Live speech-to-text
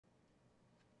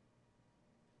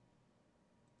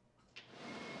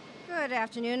Good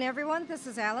afternoon, everyone. This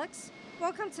is Alex.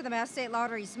 Welcome to the Mass State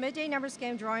Lottery's Midday Numbers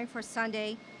Game drawing for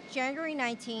Sunday, January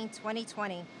 19,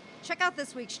 2020. Check out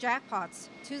this week's jackpots.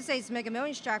 Tuesday's Mega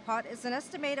Millions jackpot is an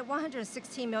estimated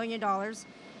 $116 million.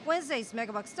 Wednesday's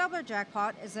Megabucks Doubler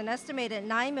jackpot is an estimated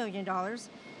 $9 million.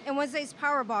 And Wednesday's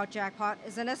Powerball jackpot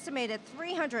is an estimated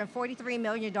 $343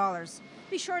 million.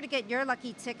 Be sure to get your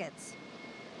lucky tickets.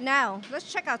 Now,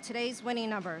 let's check out today's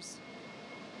winning numbers.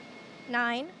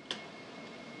 9,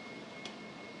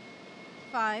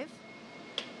 5,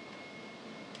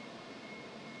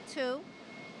 2,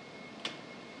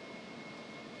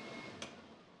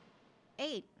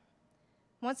 8.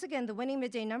 Once again, the winning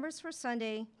midday numbers for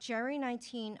Sunday, January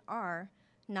 19 are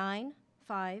 9,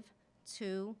 5,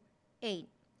 2, 8.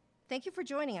 Thank you for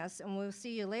joining us, and we'll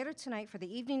see you later tonight for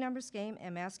the evening numbers game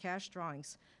and mass cash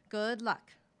drawings. Good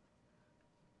luck.